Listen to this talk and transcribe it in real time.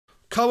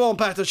Come on,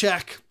 Petr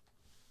Cech.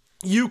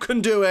 You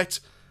can do it.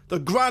 The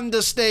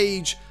grandest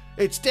stage.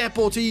 It's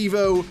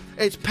Deportivo.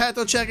 It's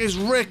Petr Cech. It's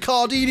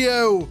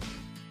Ricardinho.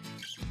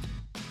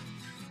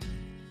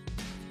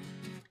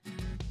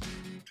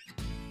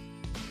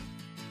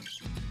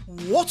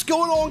 What's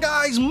going on,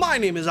 guys? My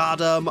name is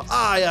Adam.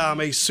 I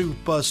am a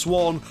Super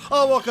Swan.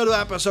 And welcome to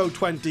episode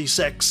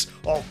 26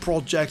 of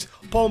Project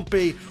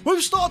Pompey.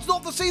 We've started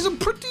off the season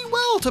pretty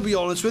well, to be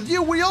honest with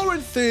you. We are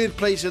in third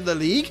place in the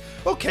league.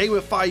 Okay,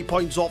 we're 5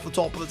 points off the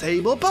top of the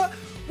table, but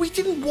we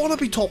didn't want to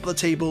be top of the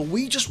table.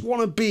 We just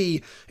want to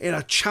be in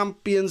a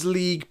Champions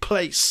League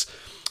place.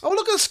 I will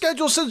look at the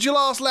schedule since you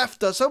last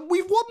left us, and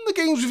we've won the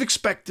games we've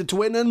expected to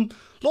win and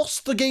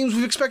lost the games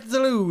we've expected to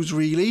lose,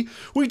 really.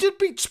 We did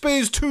beat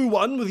Spurs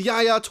 2-1 with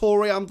Yaya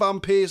Toure and Van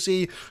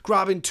Persie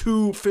grabbing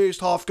 2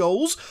 first-half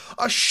goals.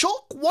 A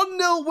shock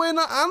 1-0 win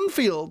at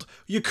Anfield.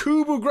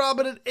 Yakubu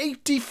grabbing an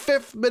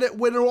 85th minute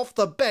winner off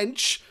the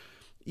bench.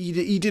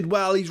 He did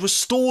well. He's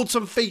restored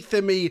some faith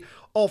in me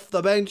off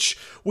the bench.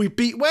 We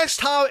beat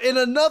West Ham in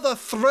another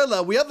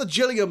thriller. We had the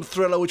Gillingham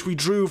thriller, which we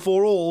drew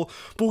 4-4,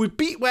 but we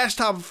beat West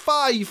Ham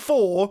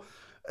 5-4.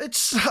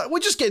 We're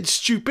just getting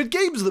stupid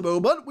games at the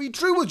moment. We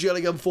drew with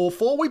Gillingham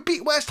 4-4. We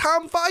beat West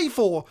Ham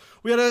 5-4.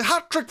 We had a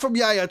hat-trick from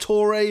Yaya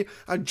Toure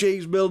and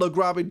James Milner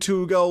grabbing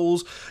 2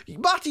 goals.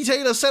 Matty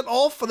Taylor sent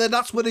off, and then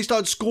that's when they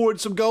started scoring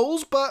some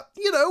goals. But,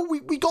 you know,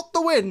 we got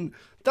the win.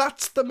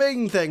 That's the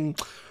main thing.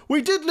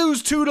 We did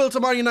lose 2-0 to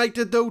Man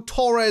United, though.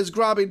 Torres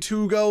grabbing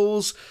 2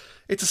 goals.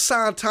 It's a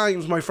sad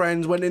times, my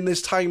friends, when in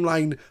this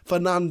timeline,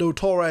 Fernando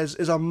Torres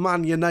is a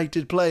Man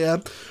United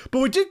player. But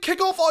we did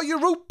kick off our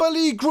Europa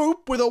League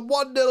group with a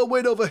 1-0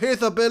 win over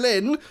Hertha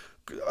Berlin.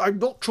 I'm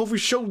not sure if we've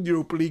shown the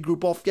Europa League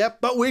group off yet,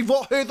 but we've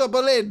got Hertha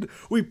Berlin.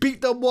 We beat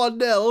them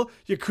 1-0,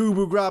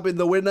 Yakubu grabbing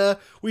the winner.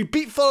 We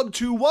beat Fulham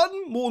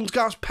 2-1,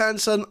 Mortensgaard,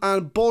 Penson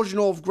and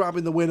Bozhinov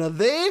grabbing the winner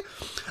there.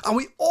 And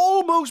we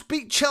almost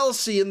beat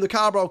Chelsea in the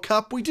Carabao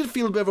Cup. We did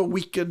feel a bit of a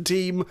weakened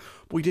team.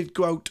 We did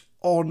go out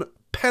on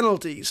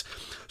penalties.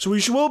 So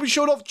we will be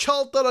showing off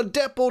Charlton and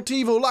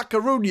Deportivo La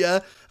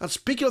Coruna. And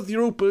speaking of the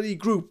Europa League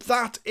group,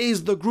 that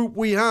is the group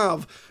we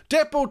have.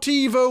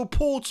 Deportivo,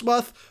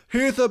 Portsmouth,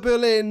 Hertha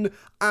Berlin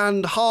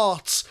and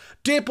Hearts.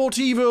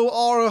 Deportivo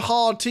are a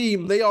hard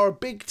team. They are a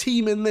big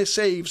team in this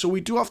save, so we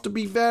do have to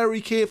be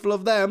very careful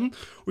of them.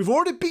 We've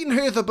already beaten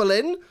Hertha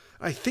Berlin.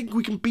 I think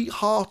we can beat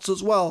Hearts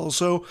as well.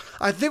 So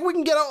I think we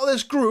can get out of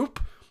this group,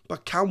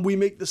 but can we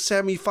make the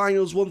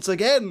semi-finals once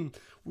again?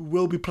 We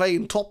will be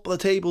playing top of the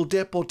table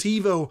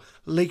Deportivo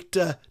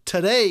later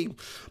today.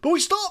 But we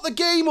start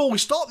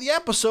the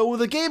episode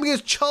with a game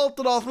against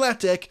Charlton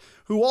Athletic,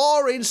 who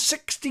are in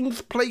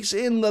 16th place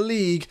in the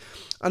league.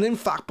 And in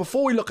fact,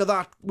 before we look at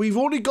that, we've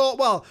got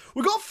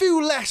a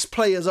few less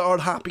players that are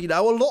unhappy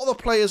now. A lot of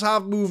the players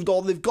have moved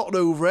on, they've gotten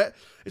over it.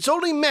 It's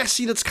only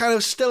Messi that's kind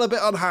of still a bit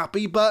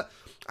unhappy, but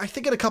I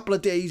think in a couple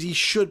of days he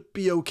should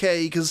be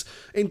okay, because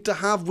Inter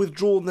have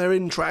withdrawn their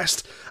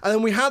interest. And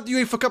then we had the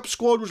UEFA Cup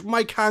squad, which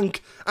Mike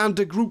Hank and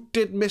the group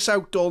did miss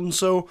out on,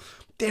 so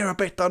they're a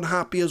bit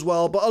unhappy as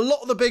well. But a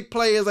lot of the big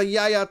players like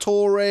Yaya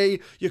Toure,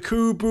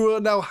 Yakubu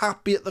are now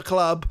happy at the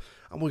club,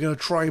 and we're going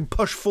to try and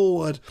push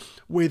forward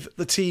with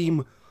the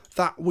team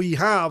that we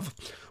have.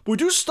 We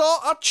do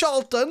start at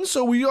Charlton,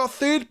 so we are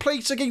 3rd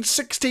place against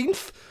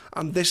 16th.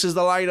 And this is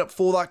the lineup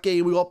for that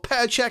game. We got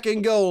Petr Cech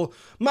in goal,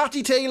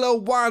 Matty Taylor,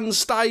 Wan,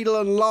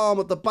 Steidl and Lahm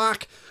at the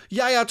back,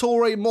 Yaya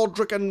Toure,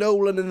 Modric and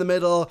Nolan in the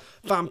middle,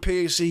 Van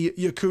Persie,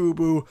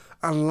 Yakubu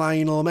and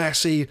Lionel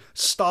Messi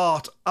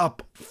start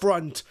up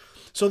front.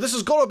 So this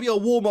has got to be a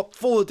warm-up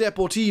for the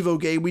Deportivo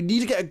game. We need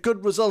to get a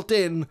good result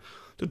in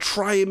to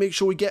try and make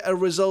sure we get a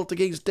result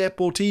against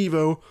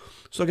Deportivo.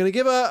 So I'm going to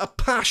give a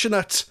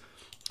passionate,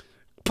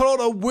 put on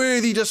a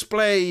worthy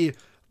display.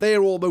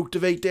 They're all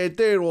motivated,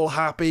 they're all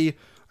happy.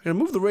 I'm going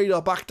to move the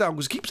radar back down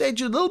because it keeps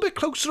edging a little bit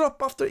closer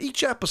up after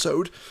each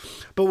episode.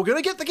 But we're going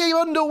to get the game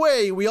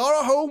underway. We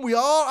are at home. We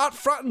are at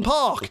Fratton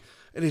Park.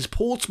 It is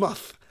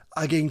Portsmouth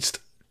against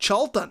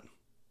Charlton.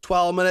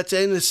 12 minutes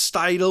in is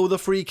Steidl with a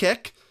free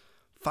kick.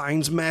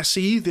 Finds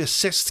Messi, the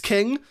assist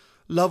king.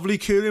 Lovely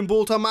curling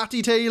ball to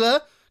Matty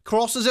Taylor.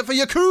 Crosses it for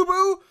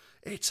Yakubu.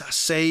 It's a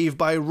save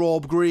by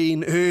Rob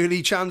Green.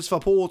 Early chance for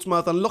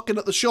Portsmouth. And looking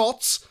at the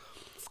shots,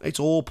 it's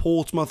all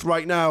Portsmouth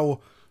right now.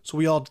 So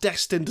we are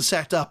destined to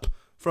set up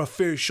for a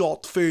first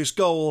shot, first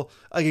goal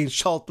against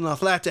Charlton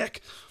Athletic.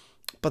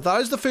 But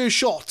that is the first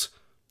shot,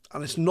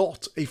 and it's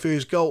not a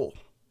first goal.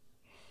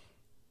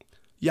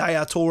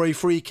 Yaya Toure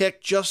free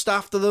kick just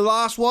after the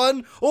last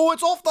one. Oh,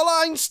 it's off the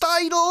line.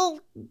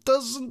 Steidl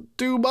doesn't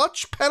do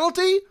much.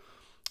 Penalty.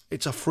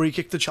 It's a free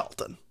kick to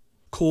Charlton.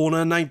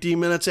 Corner, 19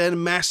 minutes in.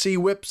 Messi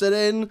whips it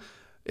in.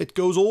 It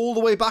goes all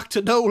the way back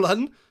to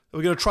Nolan.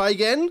 We're going to try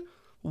again.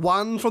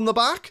 One from the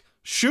back.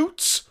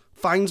 Shoots.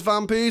 Finds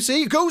Van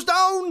Persie. Goes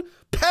down.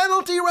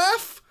 Penalty,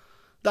 ref.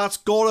 That's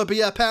got to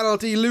be a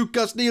penalty.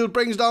 Lucas Neal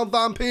brings down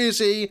Van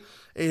Persie.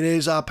 It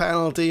is a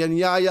penalty, and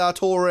Yaya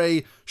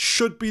Toure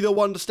should be the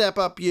one to step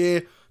up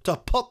here to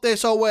put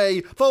this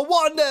away for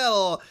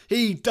 1-0.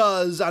 He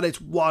does, and it's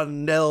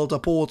 1-0 to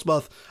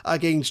Portsmouth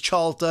against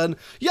Charlton.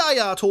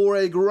 Yaya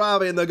Toure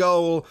grabbing the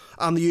goal,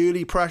 and the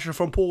early pressure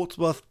from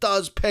Portsmouth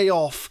does pay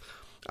off.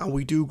 And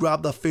we do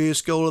grab the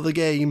first goal of the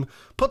game.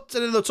 Puts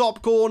it in the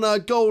top corner,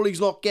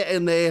 goalie's not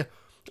getting there,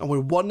 and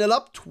we're 1-0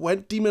 up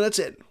 20 minutes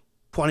in.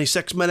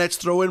 26 minutes,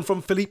 throw in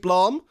from Philippe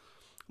Lahm.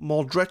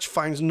 Modric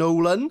finds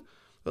Nolan.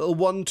 Little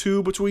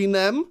 1-2 between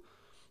them.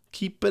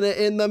 Keeping it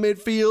in the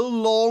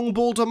midfield. Long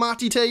ball to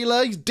Matty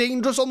Taylor. He's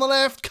dangerous on the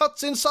left.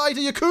 Cuts inside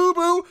to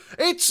Yakubu.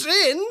 It's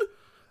in.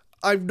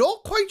 I'm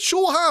not quite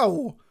sure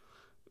how.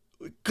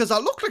 Because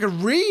that looked like a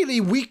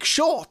really weak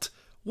shot.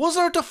 Was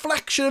there a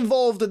deflection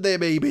involved in there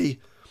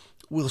maybe?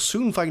 We'll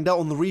soon find out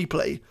on the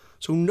replay.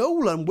 So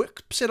Nolan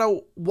whips it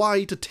out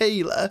wide to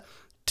Taylor.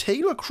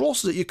 Taylor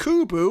crosses it.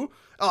 Yakubu.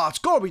 It's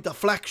got to be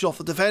deflection off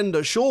the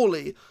defender,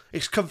 surely.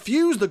 It's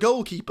confused the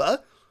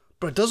goalkeeper.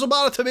 But it doesn't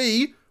matter to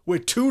me. We're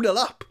 2-0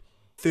 up.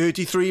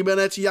 33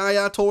 minutes,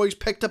 Yaya Toure's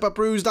picked up a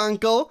bruised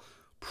ankle.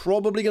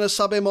 Probably going to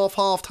sub him off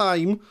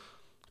half-time,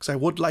 because I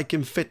would like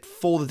him fit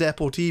for the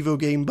Deportivo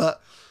game,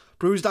 but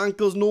bruised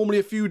ankle's normally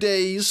a few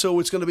days, so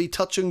it's going to be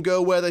touch and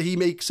go whether he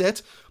makes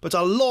it. But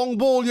a long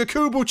ball,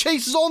 Yakubu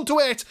chases onto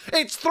it.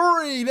 It's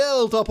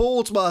 3-0 to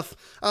Portsmouth,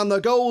 and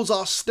the goals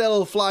are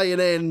still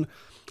flying in,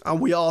 and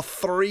we are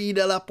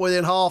 3-0 up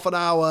within half an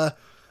hour.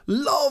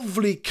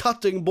 Lovely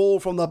cutting ball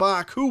from the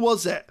back. Who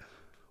was it?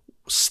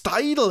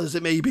 Steidl, is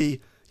it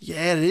maybe?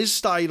 Yeah, it is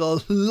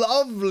Steidl.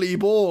 Lovely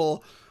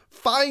ball.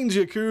 Finds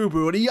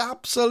Yakubu and he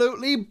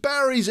absolutely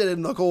buries it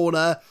in the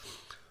corner.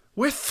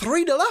 We're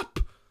 3-0 up.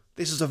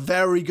 This is a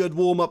very good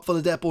warm-up for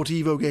the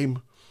Deportivo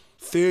game.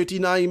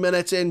 39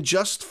 minutes in,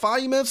 just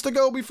 5 minutes to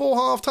go before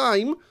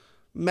half-time.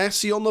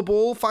 Messi on the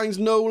ball, finds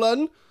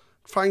Nolan.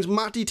 Finds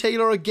Matty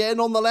Taylor again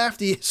on the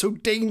left. He is so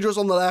dangerous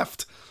on the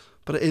left.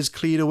 But it is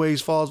cleared away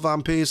as far as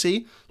Van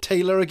Persie.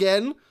 Taylor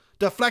again.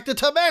 Deflected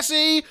to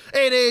Messi.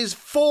 It is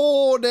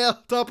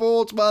 4-0 to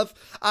Portsmouth.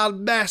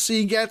 And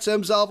Messi gets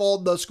himself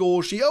on the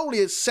score sheet. Only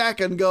his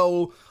second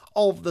goal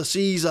of the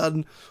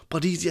season.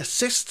 But he's the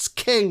assists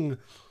king.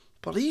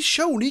 But he's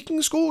shown he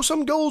can score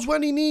some goals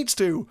when he needs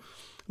to.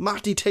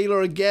 Matty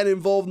Taylor again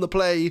involved in the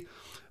play.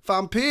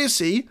 Van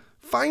Persie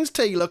finds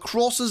Taylor,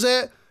 crosses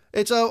it.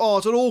 It's an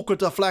awkward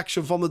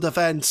deflection from the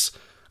defence.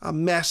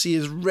 And Messi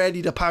is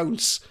ready to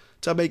pounce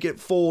to make it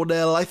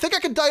 4-0. I think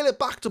I can dial it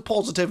back to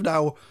positive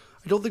now.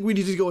 I don't think we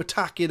need to go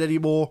attacking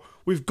anymore.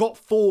 We've got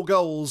 4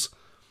 goals.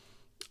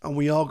 And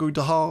we are going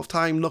to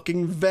half-time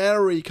looking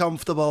very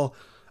comfortable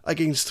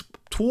against,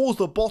 towards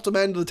the bottom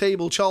end of the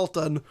table,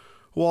 Charlton,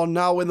 who are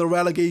now in the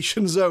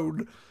relegation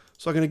zone.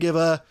 So I'm going to give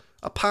a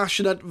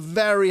passionate,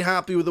 very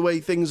happy with the way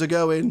things are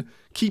going.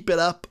 Keep it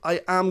up.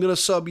 I am going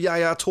to sub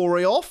Yaya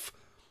Toure off.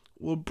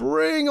 We'll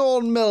bring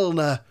on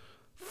Milner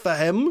for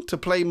him to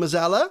play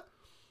Mazzella.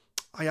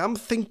 I am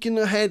thinking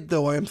ahead,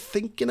 though. I am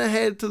thinking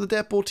ahead to the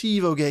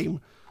Deportivo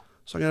game.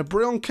 So I'm going to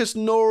bring on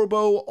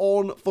Kisnorbo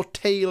on for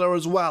Taylor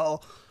as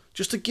well,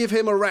 just to give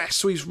him a rest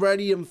so he's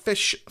ready and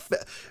fit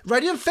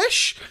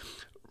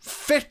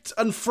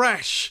and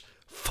fresh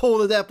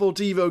for the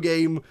Deportivo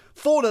game.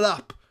 4-0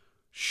 up.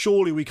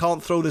 Surely we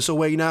can't throw this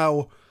away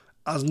now,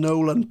 as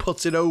Nolan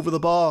puts it over the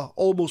bar.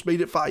 Almost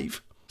made it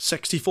 5.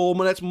 64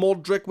 minutes,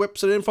 Modric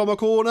whips it in from a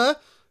corner.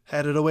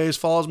 Headed away as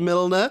far as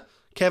Milner.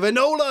 Kevin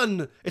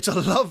Nolan! It's a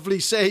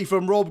lovely save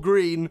from Rob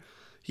Green.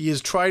 He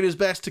is trying his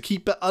best to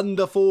keep it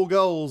under 4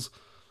 goals.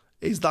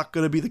 Is that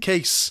going to be the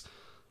case?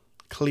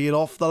 Cleared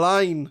off the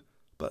line,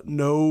 but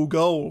no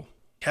goal.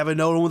 Kevin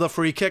Nolan with a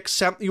free kick,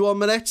 71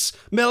 minutes.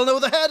 Milner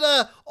with a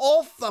header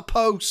off the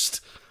post.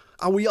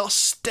 And we are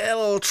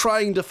still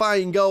trying to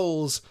find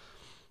goals.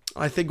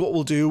 I think what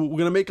we'll do, we're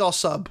going to make our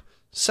sub.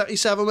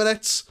 77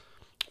 minutes,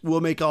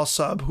 we'll make our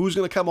sub. Who's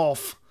going to come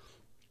off?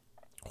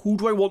 Who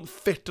do I want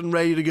fit and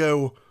ready to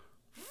go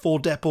for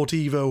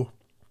Deportivo?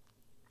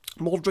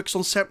 Modric's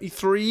on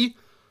 73.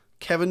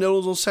 Kevin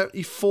Nolan's on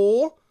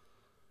 74.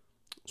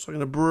 So I'm going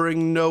to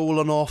bring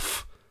Nolan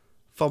off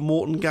for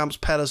Morten Gamps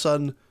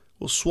Pedersen.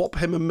 We'll swap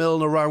him and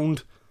Milner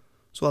around.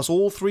 So that's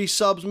all 3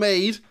 subs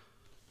made.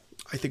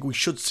 I think we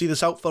should see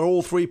this out for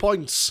all 3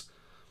 points.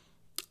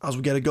 As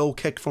we get a goal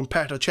kick from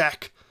Petr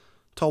Cech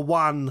to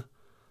 1.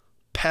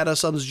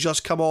 Pedersen's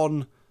just come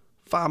on.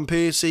 Van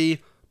Persie.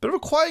 Bit of a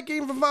quiet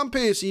game from Van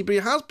Persie, but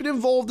he has been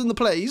involved in the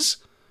plays.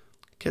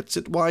 Gets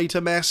it wide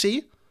to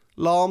Messi.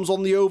 Lahm's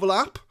on the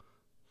overlap.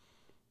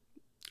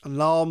 And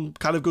Lahm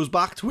kind of goes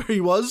back to where he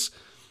was.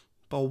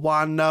 But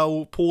 1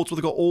 now. Portsmouth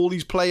have got all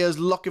these players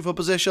looking for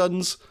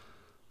positions.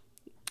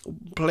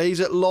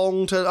 Plays it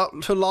long to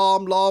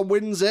Lahm. Lahm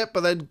wins it,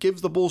 but then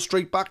gives the ball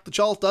straight back to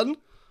Charlton.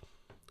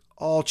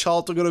 Oh,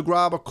 Charlton going to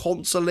grab a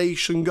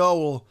consolation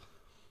goal.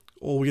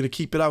 Or we're going to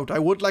keep it out. I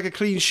would like a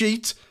clean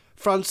sheet.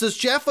 Francis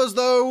Jeffers,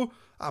 though.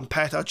 And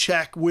Petr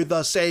Cech with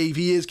a save.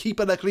 He is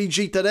keeping a clean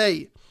sheet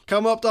today.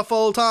 Come up to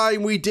full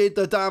time. We did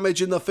the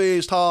damage in the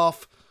first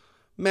half.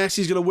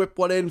 Messi's going to whip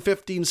one in.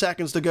 15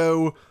 seconds to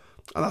go.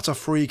 And that's a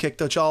free kick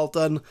to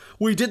Charlton.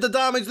 We did the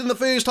damage in the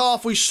first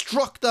half. We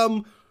struck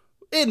them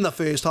in the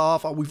first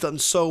half, and we've done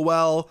so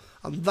well.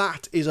 And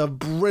that is a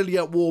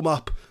brilliant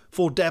warm-up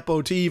for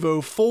Deportivo.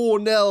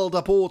 4-0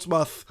 to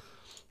Portsmouth.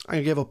 I'm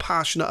going to give a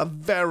passionate, a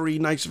very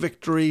nice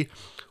victory.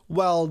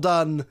 Well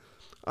done.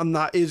 And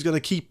that is going to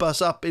keep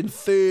us up in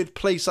 3rd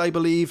place, I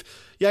believe.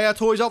 Yaya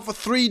Touré's out for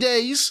 3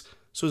 days.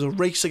 So it's a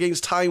race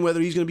against time whether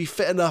he's going to be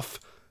fit enough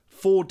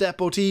for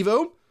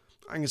Deportivo.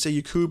 I'm going to say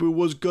Yakubu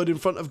was good in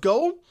front of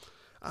goal.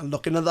 And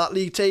looking at that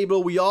league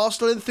table, we are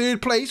still in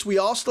 3rd place. We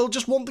are still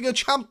just wanting a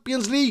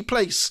Champions League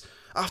place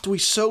after we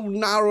so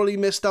narrowly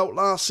missed out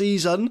last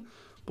season.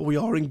 But we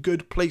are in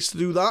good place to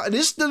do that. It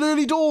is still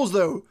early doors,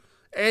 though.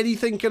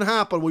 Anything can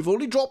happen. We've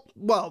only dropped,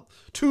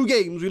 2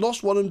 games. We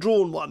lost 1 and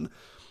drawn 1.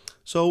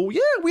 So,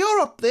 yeah, we are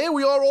up there.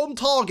 We are on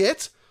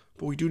target.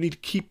 But we do need to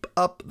keep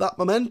up that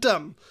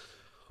momentum.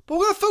 But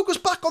we're going to focus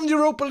back on the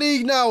Europa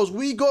League now as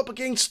we go up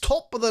against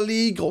top of the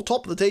league, or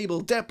top of the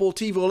table,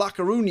 Deportivo La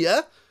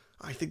Coruna.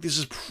 I think this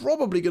is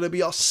probably going to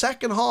be our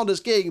 2nd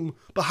hardest game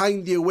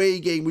behind the away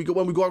game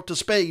when we go out to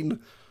Spain.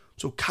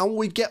 So can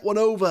we get one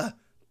over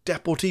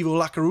Deportivo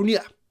La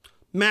Coruna?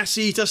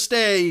 Messi to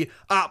stay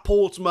at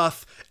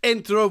Portsmouth.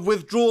 Inter have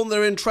withdrawn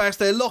their interest.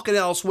 They're looking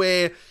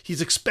elsewhere.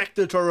 He's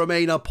expected to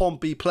remain a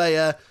Pompey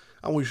player.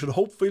 And we should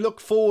hopefully look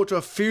forward to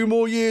a few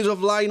more years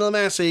of Lionel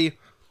Messi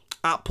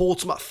at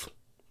Portsmouth.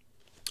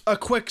 A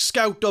quick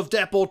scout of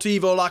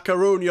Deportivo La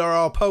Coruna,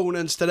 our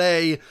opponents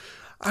today.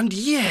 And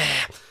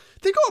yeah,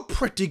 they got a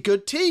pretty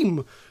good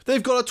team.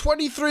 They've got a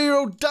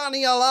 23-year-old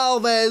Daniel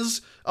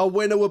Alves, a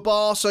winner with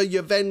Barca,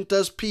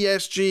 Juventus,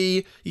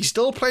 PSG. He's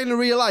still playing in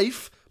real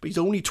life. But he's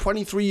only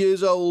 23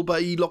 years old,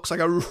 but he looks like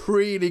a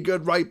really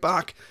good right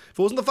back. If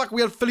it wasn't the fact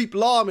we had Philippe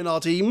Lahm in our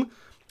team,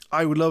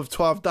 I would love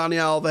to have Dani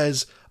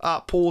Alves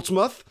at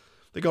Portsmouth.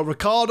 They got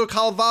Ricardo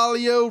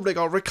Carvalho, they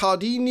got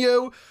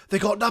Ricardinho, they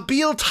got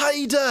Nabil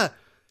Taïda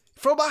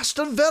from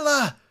Aston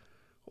Villa.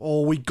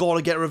 Oh, we got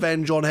to get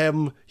revenge on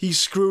him. He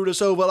screwed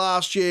us over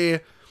last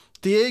year.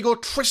 Diego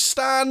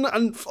Tristan,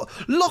 and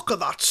look at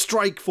that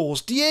strike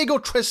force. Diego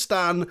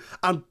Tristan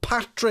and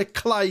Patrick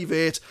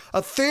Kluivert,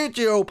 a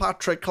 30-year-old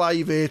Patrick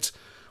Kluivert.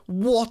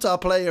 What a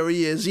player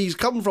he is. He's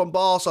come from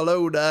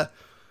Barcelona.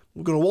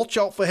 We're going to watch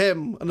out for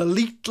him, an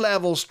elite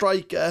level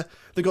striker.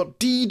 They got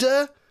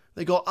Dida,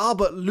 they got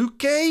Albert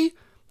Luque,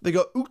 they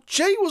got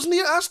Uche, wasn't he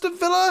at Aston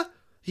Villa?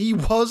 He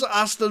was at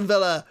Aston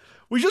Villa.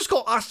 We just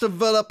got Aston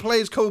Villa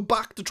players coming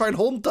back to try and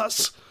haunt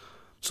us.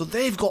 So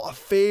they've got a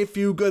fair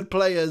few good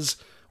players.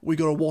 We're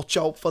going to watch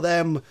out for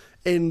them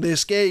in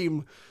this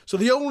game. So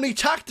the only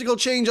tactical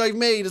change I've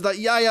made is that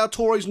Yaya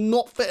Touré's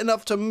not fit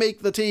enough to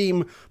make the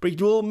team, but he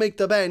will make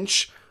the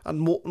bench, and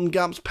Morten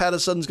Gamps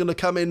Pedersen's going to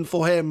come in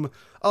for him.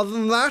 Other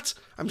than that,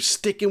 I'm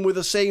sticking with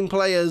the same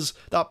players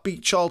that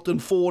beat Charlton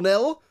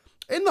 4-0,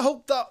 in the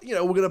hope that,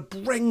 we're going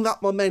to bring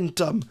that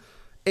momentum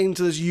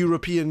into this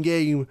European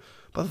game.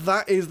 But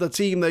that is the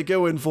team they're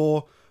going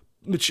for.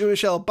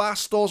 Michel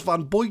Bastos,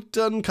 Van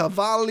Buiten,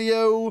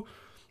 Carvalho.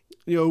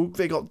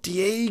 They got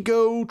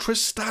Diego,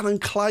 Tristan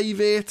and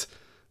Kluivert.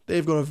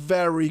 They've got a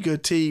very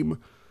good team.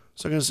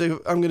 So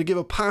I'm going to give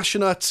a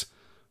passionate...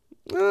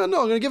 I'm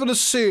going to give an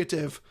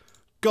assertive.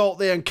 Go out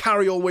there and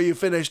carry on where you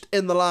finished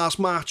in the last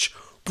match.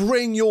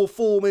 Bring your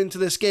form into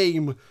this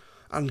game.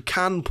 And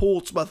can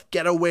Portsmouth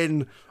get a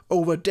win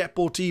over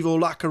Deportivo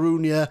La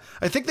Coruna?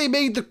 I think they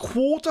made the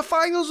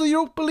quarterfinals of the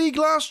Europa League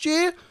last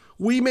year.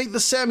 We made the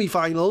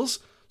semi-finals.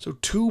 So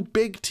 2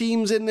 big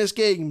teams in this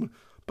game.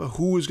 But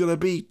who is going to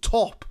be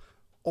top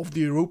of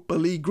the Europa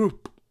League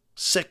group?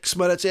 6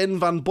 minutes in,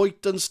 Van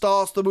Buiten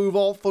starts to move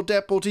off for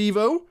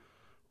Deportivo.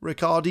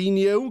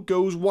 Ricardinho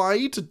goes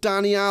wide to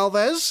Dani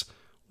Alves.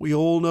 We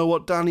all know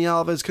what Dani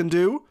Alves can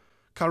do.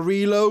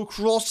 Carrillo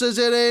crosses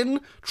it in.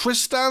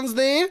 Tristan's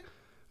there.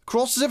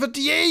 Crosses it for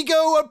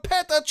Diego, and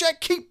Petr Cech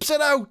keeps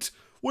it out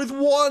with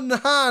one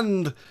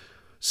hand.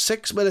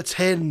 6 minutes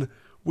in.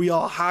 We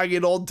are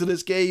hanging on to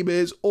this game.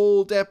 It's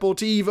all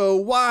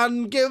Deportivo.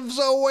 Juan gives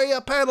away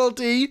a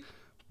penalty.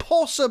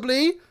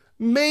 Possibly,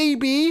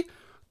 maybe,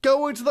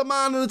 going to the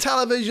man on the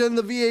television,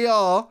 the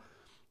VAR.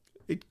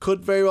 It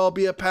could very well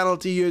be a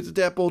penalty here to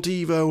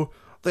Deportivo.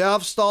 They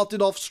have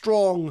started off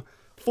strong.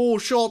 4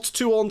 shots,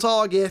 2 on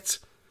target.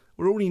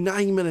 We're only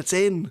 9 minutes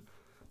in.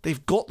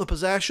 They've got the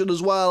possession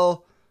as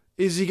well.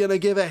 Is he going to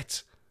give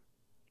it?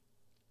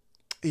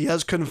 He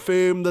has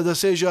confirmed the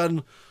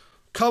decision.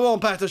 Come on,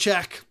 Petr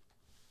Cech.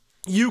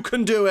 You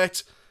can do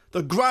it.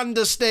 The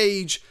grandest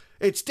stage.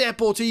 It's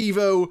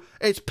Deportivo.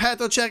 It's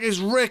Petr Cech. It's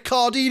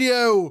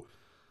Ricardinho.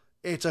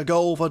 It's a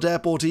goal for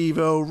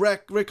Deportivo.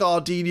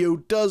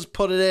 Ricardinho does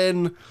put it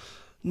in.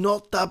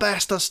 Not the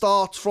best of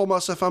starts from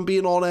us, if I'm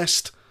being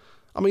honest.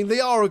 I mean, they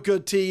are a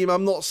good team.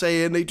 I'm not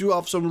saying. They do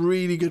have some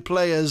really good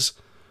players.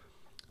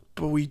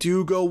 But we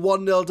do go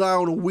 1-0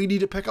 down, and we need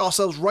to pick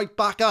ourselves right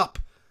back up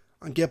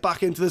and get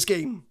back into this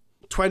game.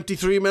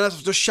 23 minutes,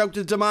 I've just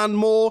shouted demand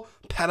more.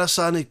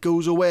 Pedersen, it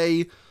goes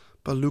away.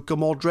 But Luka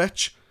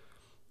Modric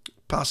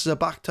passes it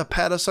back to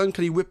Pedersen.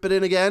 Can he whip it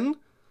in again?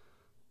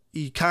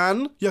 He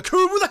can.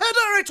 Yakubu with a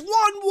header, it's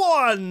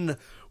 1-1.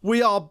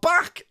 We are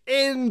back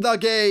in the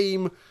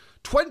game.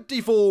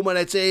 24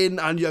 minutes in,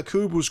 and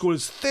Yakubu scored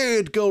his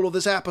third goal of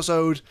this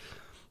episode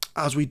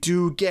as we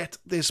do get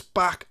this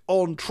back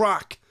on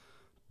track.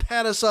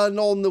 Pedersen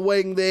on the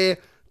wing there,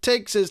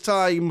 takes his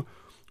time,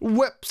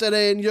 whips it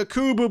in.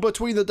 Yakubu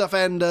between the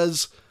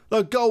defenders.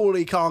 The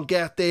goalie can't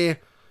get there.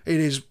 It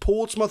is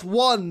Portsmouth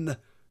 1,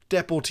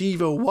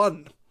 Deportivo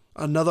 1.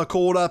 Another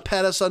corner,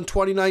 Pedersen,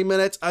 29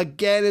 minutes.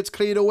 Again, it's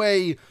cleared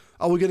away.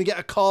 Are we going to get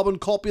a carbon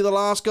copy of the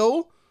last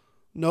goal?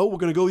 No, we're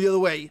going to go the other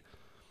way.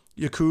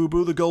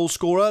 Yakubu, the goal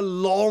scorer,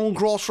 long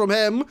cross from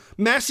him.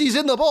 Messi's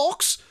in the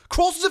box,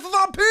 crosses it for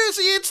Van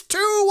Persie. It's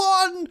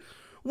 2-1.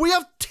 We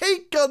have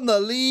taken the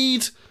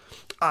lead,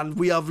 and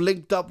we have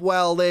linked up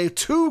well there.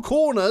 2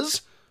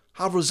 corners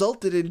have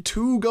resulted in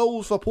 2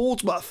 goals for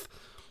Portsmouth.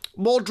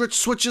 Modric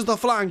switches the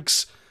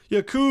flanks.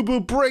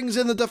 Yakubu brings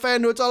in the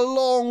defender. It's a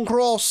long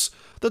cross.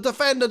 The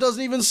defender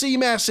doesn't even see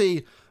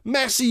Messi.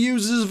 Messi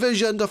uses his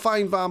vision to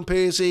find Van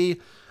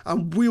Persie,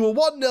 and we were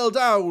 1-0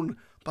 down,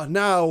 but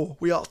now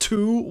we are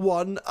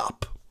 2-1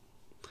 up.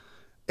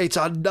 It's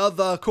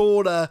another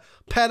corner.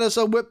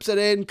 Pedersen whips it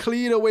in,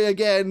 cleared away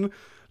again.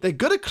 They're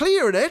good at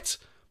clearing it,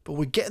 but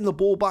we're getting the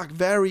ball back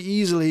very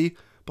easily.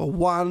 But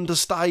Juan to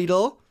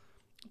Steidl,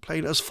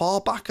 playing as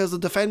far back as the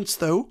defence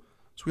though,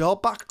 so we are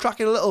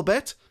backtracking a little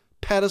bit.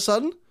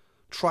 Pedersen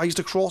tries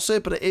to cross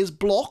it, but it is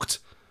blocked.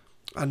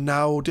 And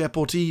now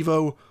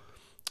Deportivo,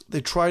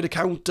 they try to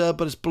counter,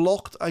 but it's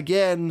blocked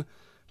again.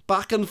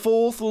 Back and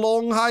forth,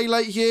 long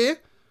highlight here.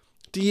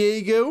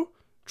 Diego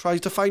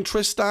tries to find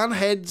Tristan,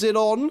 heads it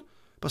on,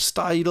 but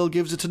Steidl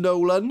gives it to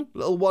Nolan.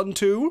 Little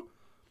 1-2.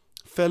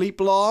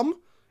 Philippe Lahm,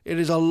 it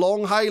is a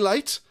long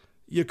highlight.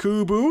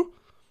 Yakubu,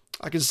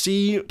 I can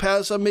see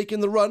Pedersen making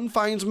the run,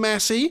 finds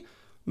Messi.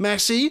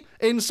 Messi,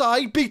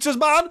 inside, beats his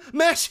man.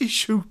 Messi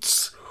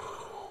shoots.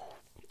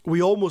 We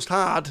almost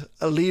had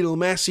a Lionel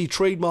Messi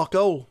trademark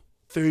goal.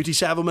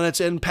 37 minutes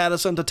in,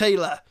 Pedersen to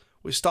Taylor.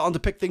 We're starting to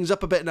pick things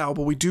up a bit now,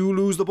 but we do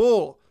lose the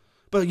ball.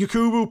 But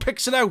Yakubu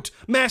picks it out.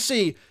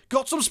 Messi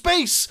got some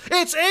space.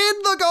 It's in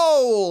the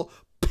goal.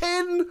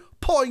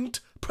 Pinpoint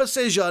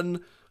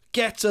precision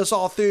gets us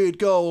our 3rd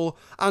goal.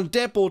 And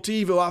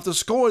Deportivo, after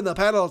scoring the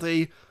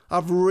penalty,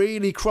 have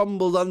really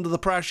crumbled under the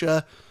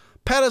pressure.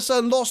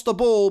 Pedersen lost the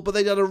ball, but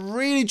they did a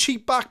really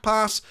cheap back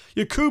pass.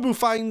 Yakubu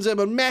finds him,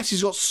 and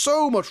Messi's got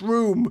so much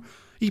room.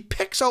 He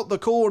picks out the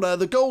corner.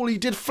 The goalie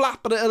did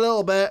flap at it a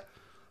little bit,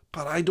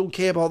 but I don't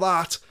care about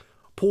that.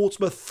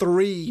 Portsmouth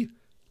 3,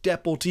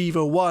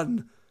 Deportivo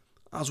 1.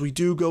 As we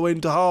do go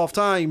into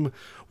half-time,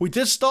 we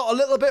did start a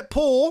little bit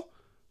poor,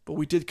 but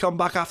we did come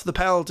back after the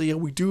penalty,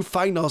 and we do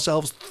find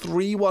ourselves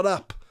 3-1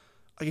 up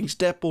against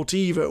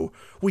Deportivo.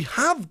 We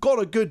have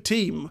got a good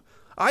team.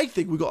 I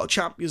think we've got a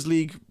Champions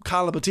League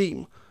caliber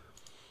team.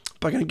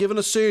 But I'm going to give an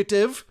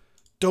assertive.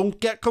 Don't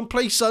get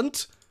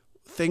complacent.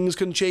 Things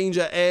can change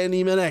at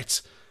any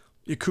minute.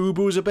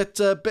 Yakubu's a bit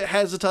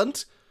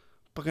hesitant.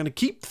 But I'm going to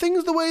keep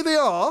things the way they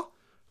are.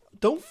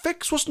 Don't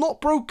fix what's not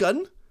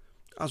broken.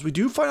 As we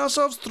do find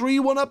ourselves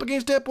 3-1 up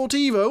against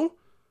Deportivo.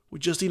 We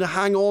just need to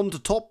hang on to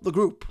top the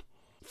group.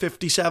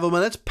 57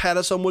 minutes.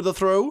 Pedersen with the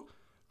throw.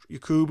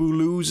 Yakubu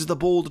loses the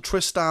ball to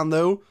Tristan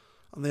though.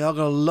 And they are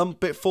going to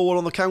lump it forward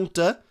on the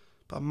counter.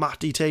 But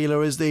Matty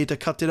Taylor is there to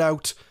cut it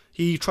out.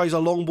 He tries a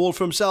long ball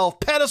for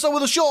himself. Pedersen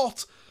with a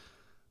shot.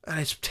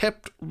 And it's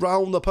tipped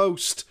round the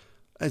post.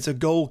 It's a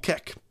goal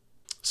kick.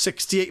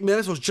 68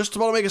 minutes. Was just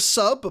about to make a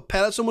sub. But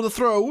Pedersen with a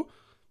throw.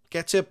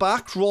 Gets it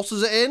back.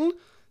 Crosses it in.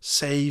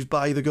 Saved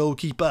by the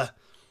goalkeeper.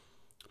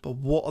 But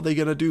what are they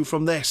going to do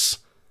from this?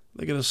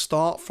 They're going to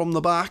start from the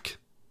back.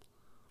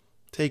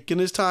 Taking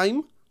his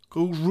time.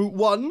 Goes route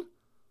 1.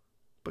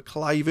 But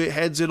Clive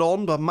heads it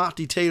on. But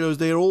Matty Taylor's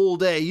there all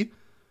day.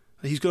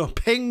 He's going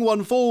to ping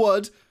one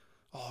forward.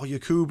 Oh,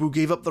 Yakubu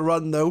gave up the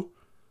run though.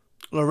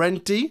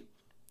 Laurenti.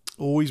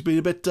 Oh, he's been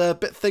a bit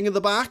thing in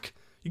the back.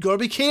 You got to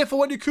be careful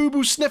when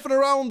Yakubu's sniffing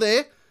around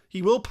there.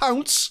 He will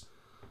pounce.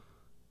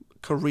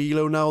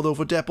 Carrillo now though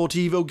for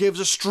Deportivo. Gives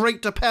it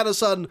straight to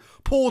Pedersen.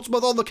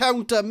 Portsmouth on the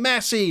counter.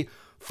 Messi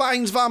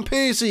finds Van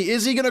Persie.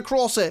 Is he going to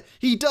cross it?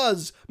 He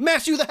does.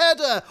 Messi with the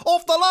header.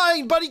 Off the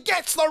line, but he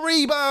gets the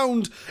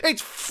rebound.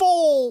 It's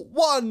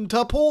 4-1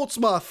 to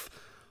Portsmouth.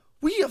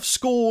 We have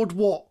scored,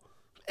 what?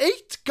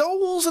 8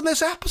 goals in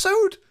this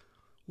episode?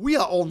 We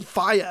are on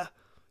fire.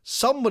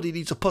 Somebody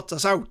needs to put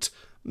us out.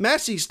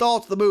 Messi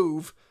starts the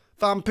move.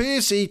 Van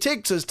Persie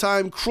takes his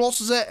time,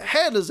 crosses it,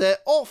 headers it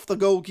off the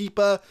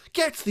goalkeeper,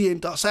 gets the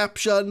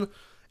interception.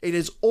 It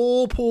is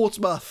all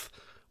Portsmouth.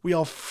 We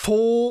are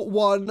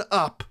 4-1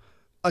 up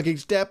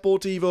against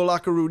Deportivo La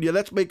Coruna.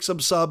 Let's make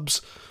some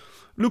subs.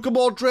 Luka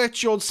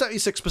Modric, you're on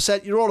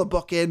 76%. You're on a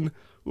booking.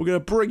 We're going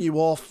to bring you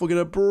off. We're going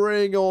to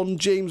bring on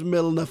James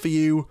Milner for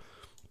you.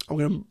 I'm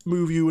going to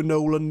move you and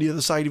Nolan the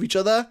other side of each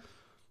other.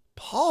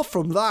 Apart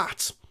from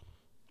that,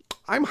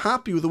 I'm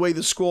happy with the way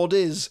the squad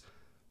is.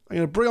 I'm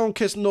going to bring on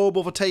Kiss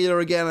Noble for Taylor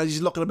again as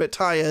he's looking a bit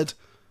tired.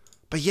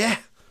 But yeah,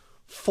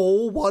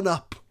 4-1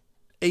 up.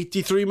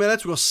 83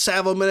 minutes, we've got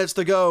 7 minutes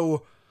to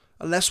go.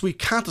 Unless we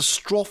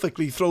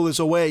catastrophically throw this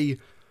away,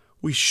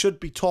 we should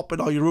be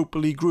topping our Europa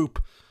League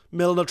group.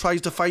 Milner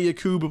tries to find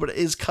Yakubu, but it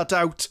is cut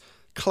out.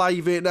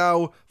 Clive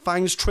now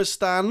finds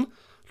Tristan.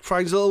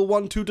 Tries a little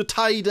 1-2 to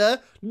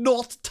Tyder.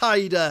 Not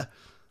Tyder.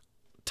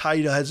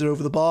 Tyder heads it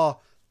over the bar.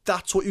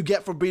 That's what you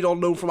get for being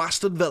on loan from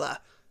Aston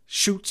Villa.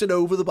 Shoots it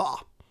over the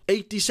bar.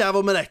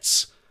 87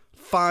 minutes.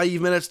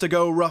 5 minutes to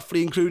go,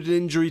 roughly, including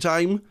injury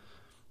time.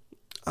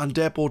 And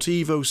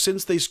Deportivo,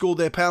 since they scored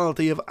their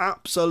penalty, have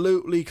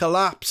absolutely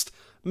collapsed.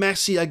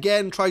 Messi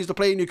again tries to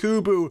play in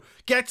Yakubu.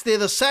 Gets there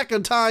the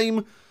second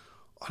time.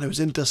 And it was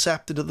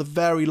intercepted at the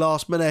very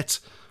last minute.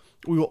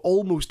 We were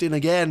almost in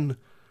again.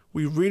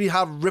 We really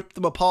have ripped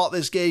them apart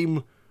this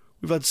game.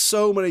 We've had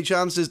so many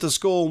chances to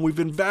score, and we've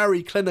been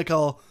very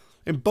clinical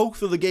in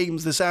both of the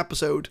games this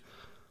episode.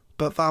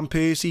 But Van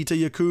Persie to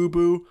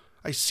Yakubu.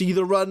 I see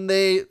the run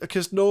there.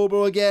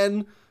 Kisnobo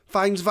again.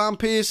 Finds Van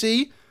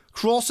Persie.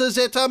 Crosses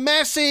it to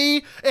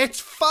Messi.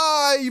 It's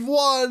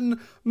 5-1.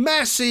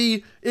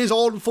 Messi is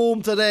on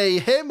form today.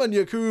 Him and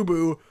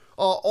Yakubu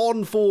are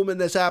on form in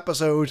this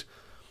episode.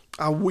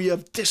 And we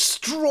have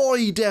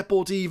destroyed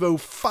Deportivo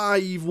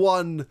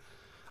 5-1.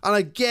 And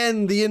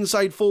again, the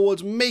inside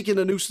forwards making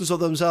a nuisance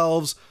of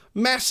themselves.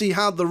 Messi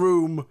had the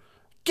room.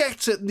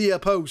 Gets it near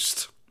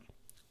post.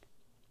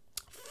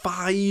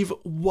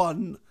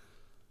 5-1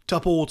 to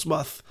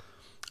Portsmouth.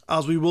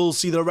 As we will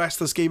see the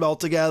rest of this game out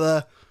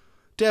together.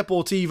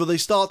 Deportivo, they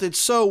started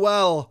so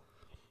well.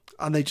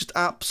 And they just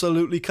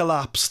absolutely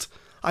collapsed.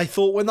 I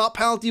thought when that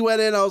penalty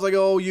went in, I was like,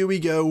 oh, here we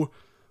go.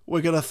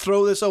 We're going to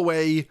throw this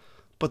away.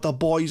 But the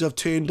boys have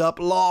turned up.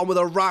 Lahm with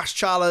a rash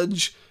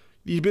challenge.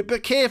 You need to be a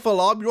bit careful,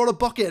 Lahm. You're on a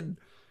booking.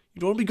 You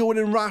don't want to be going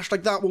in rash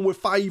like that when we're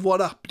 5-1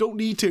 up. You don't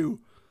need to. You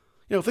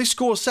know, if they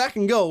score a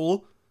second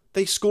goal,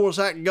 they score a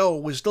second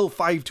goal. We're still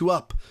 5-2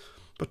 up.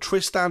 But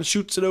Tristan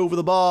shoots it over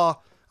the bar.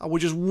 And we're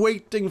just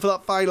waiting for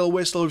that final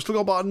whistle. We've still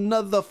got about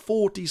another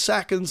 40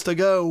 seconds to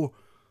go.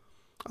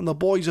 And the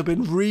boys have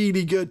been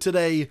really good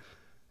today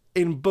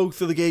in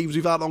both of the games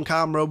we've had on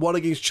camera. One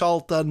against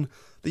Charlton,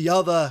 the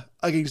other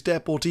against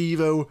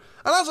Deportivo.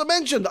 And as I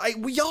mentioned,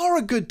 we are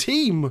a good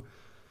team.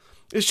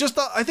 It's just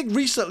that I think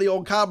recently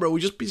on camera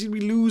we just seem to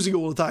be losing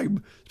all the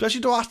time,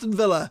 especially to Aston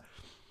Villa.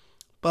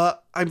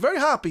 But I'm very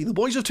happy. The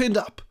boys have turned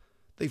up.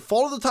 They've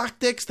followed the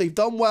tactics. They've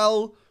done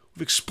well.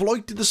 We've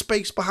exploited the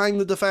space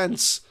behind the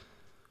defence.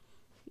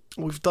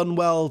 We've done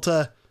well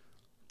to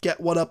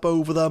get one up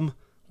over them.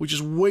 We're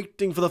just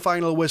waiting for the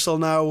final whistle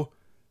now.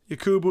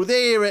 Yakubu,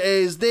 there it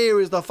is. There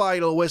is the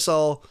final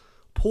whistle.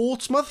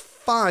 Portsmouth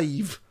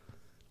 5,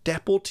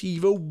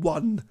 Deportivo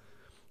 1.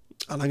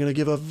 And I'm going to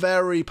give a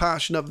very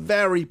passionate,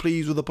 very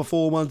pleased with the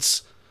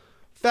performance.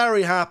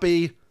 Very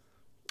happy.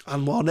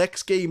 And our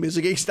next game is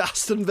against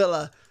Aston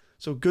Villa.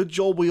 So good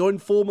job, we are in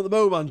form at the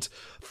moment.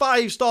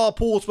 5-star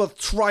Portsmouth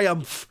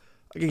triumph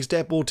against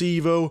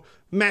Deportivo.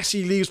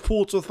 Messi leaves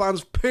Portsmouth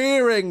fans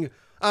purring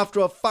after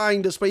a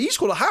fine display. He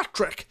scored a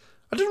hat-trick.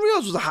 I didn't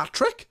realise it was a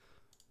hat-trick.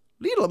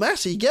 Lionel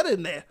Messi, get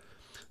in there.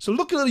 So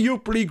looking at the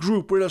Europa League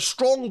group, we're in a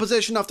strong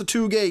position after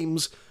 2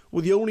 games.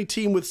 We're the only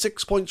team with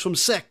 6 points from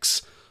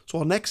 6. So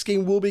our next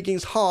game will be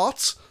against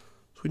Hearts.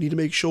 So we need to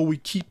make sure we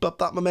keep up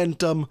that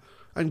momentum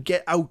and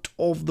get out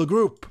of the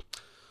group.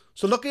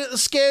 So looking at the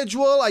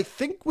schedule, I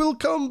think we'll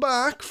come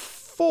back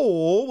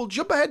for... We'll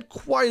jump ahead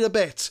quite a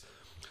bit.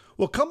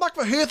 We'll come back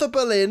for Hertha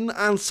Berlin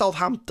and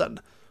Southampton.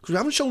 Because we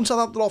haven't shown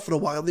Southampton off for a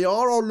while. They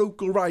are our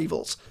local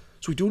rivals.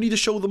 So we do need to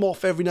show them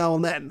off every now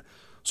and then.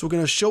 So we're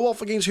going to show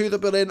off against Hertha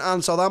Berlin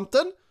and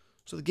Southampton.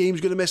 So the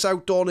game's going to miss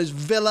out on is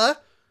Villa.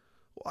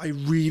 I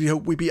really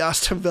hope we beat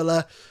Aston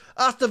Villa.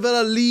 Aston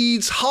Villa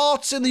leads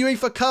Hearts in the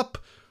UEFA Cup.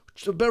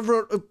 A bit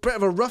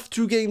of a rough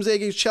 2 games there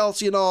against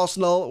Chelsea and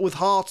Arsenal, with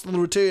Hearts on the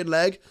return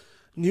leg.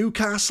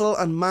 Newcastle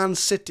and Man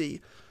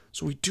City.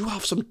 So we do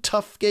have some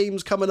tough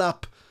games coming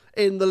up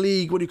in the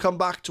league when you come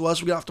back to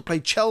us. We're going to have to play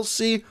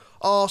Chelsea,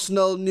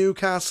 Arsenal,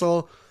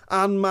 Newcastle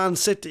and Man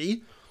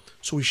City.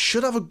 So we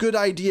should have a good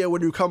idea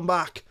when you come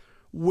back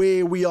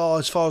where we are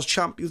as far as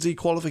Champions League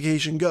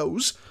qualification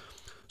goes.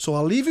 So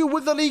I'll leave you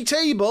with the league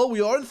table.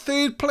 We are in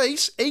 3rd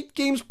place, 8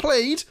 games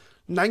played,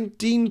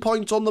 19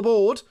 points on the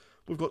board.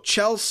 We've got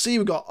Chelsea,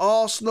 we've got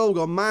Arsenal, we've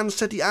got Man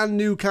City and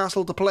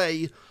Newcastle to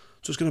play.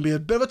 So it's going to be a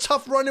bit of a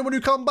tough run when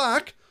you come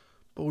back.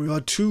 But we've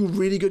had 2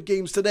 really good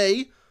games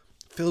today.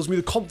 Fills me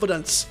with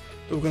confidence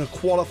that we're going to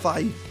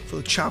qualify for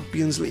the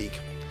Champions League.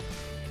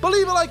 But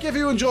leave a like if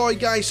you enjoyed,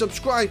 guys.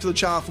 Subscribe to the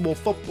channel for more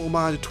Football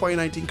Manager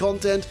 2019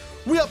 content.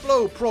 We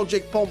upload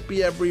Project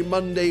Pompey every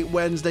Monday,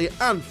 Wednesday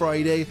and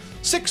Friday,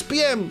 6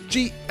 PM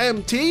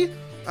GMT.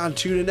 And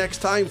tune in next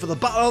time for the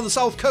Battle on the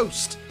South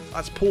Coast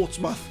as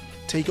Portsmouth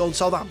take on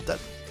Southampton.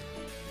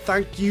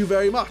 Thank you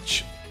very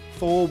much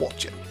for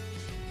watching.